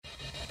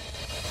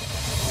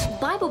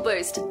Bible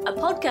Boost, a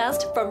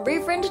podcast from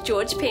Reverend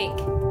George Pink.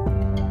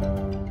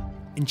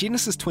 In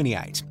Genesis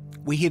 28,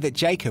 we hear that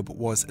Jacob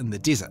was in the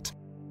desert.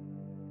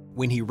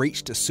 When he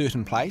reached a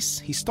certain place,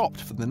 he stopped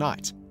for the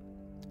night.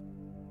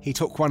 He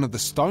took one of the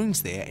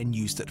stones there and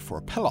used it for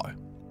a pillow.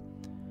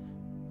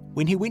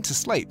 When he went to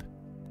sleep,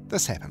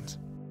 this happened.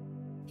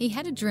 He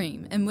had a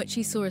dream in which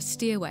he saw a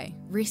stairway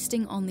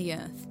resting on the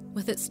earth,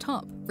 with its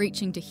top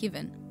reaching to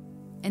heaven,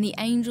 and the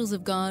angels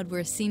of God were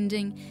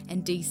ascending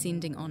and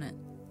descending on it.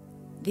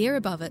 There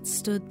above it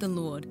stood the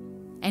Lord,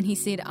 and he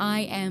said, I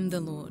am the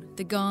Lord,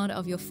 the God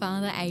of your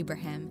father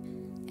Abraham,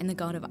 and the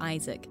God of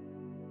Isaac.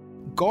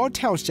 God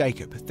tells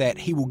Jacob that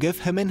he will give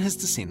him and his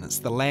descendants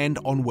the land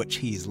on which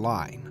he is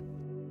lying.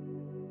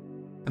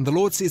 And the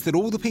Lord says that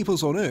all the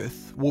peoples on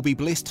earth will be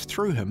blessed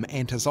through him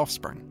and his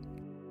offspring.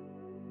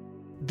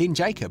 Then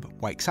Jacob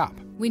wakes up.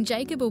 When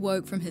Jacob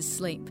awoke from his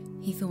sleep,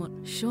 he thought,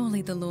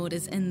 surely the Lord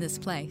is in this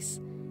place,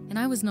 and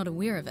I was not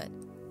aware of it.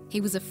 He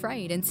was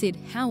afraid and said,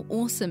 how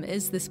awesome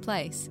is this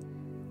place?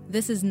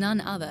 This is none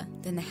other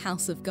than the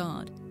house of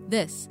God.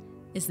 This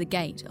is the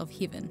gate of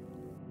heaven.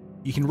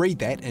 You can read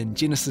that in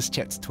Genesis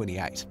chapter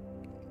 28.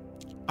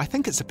 I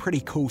think it's a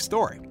pretty cool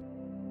story.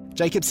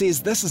 Jacob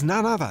says, this is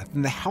none other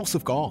than the house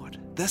of God.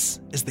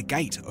 This is the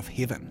gate of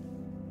heaven.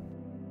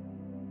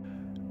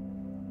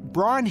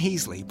 Brian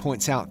Heasley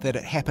points out that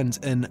it happened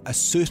in a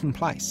certain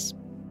place.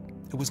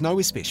 It was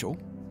nowhere special,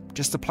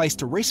 just a place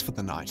to rest for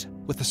the night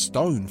with a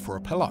stone for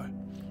a pillow.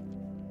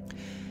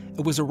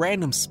 It was a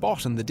random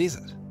spot in the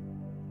desert.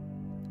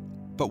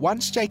 But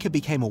once Jacob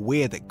became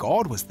aware that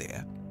God was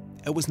there,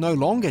 it was no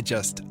longer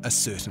just a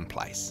certain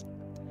place.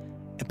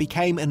 It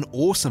became an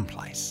awesome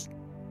place.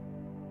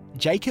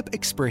 Jacob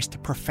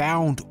expressed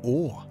profound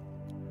awe.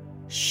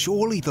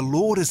 Surely the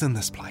Lord is in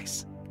this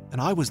place,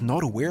 and I was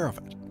not aware of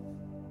it.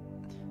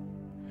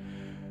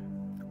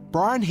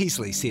 Brian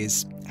Heasley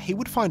says he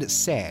would find it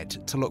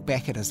sad to look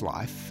back at his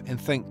life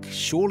and think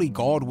surely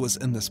God was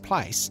in this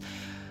place,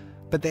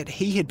 but that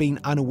he had been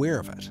unaware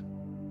of it.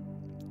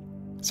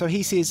 So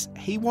he says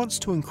he wants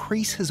to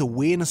increase his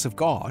awareness of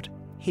God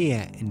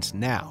here and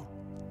now.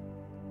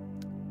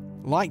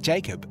 Like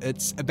Jacob,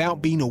 it's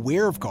about being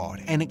aware of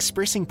God and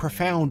expressing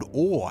profound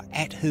awe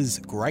at his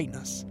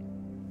greatness.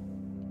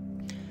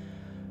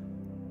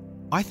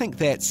 I think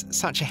that's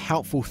such a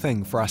helpful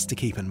thing for us to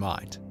keep in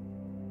mind.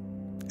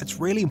 It's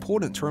really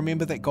important to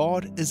remember that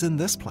God is in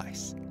this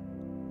place,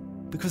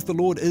 because the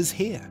Lord is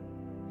here.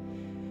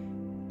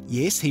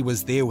 Yes, he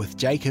was there with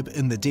Jacob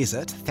in the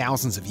desert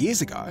thousands of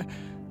years ago,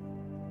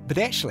 but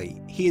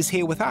actually, he is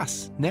here with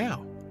us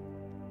now.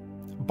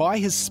 By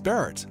his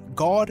Spirit,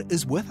 God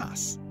is with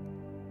us.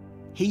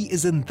 He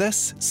is in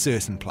this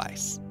certain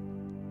place.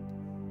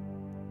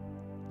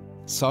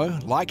 So,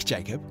 like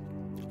Jacob,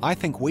 I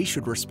think we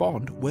should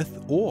respond with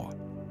awe.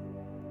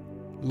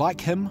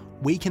 Like him,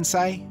 we can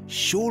say,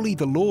 surely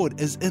the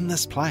Lord is in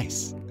this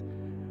place.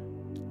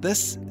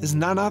 This is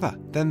none other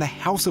than the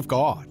house of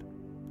God.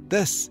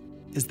 This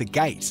is the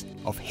gate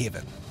of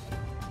heaven.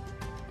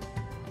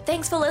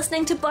 Thanks for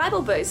listening to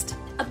Bible Boost,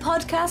 a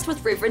podcast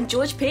with Reverend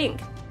George Pink.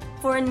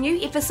 For a new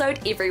episode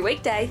every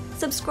weekday,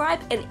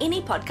 subscribe in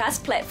any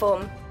podcast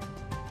platform.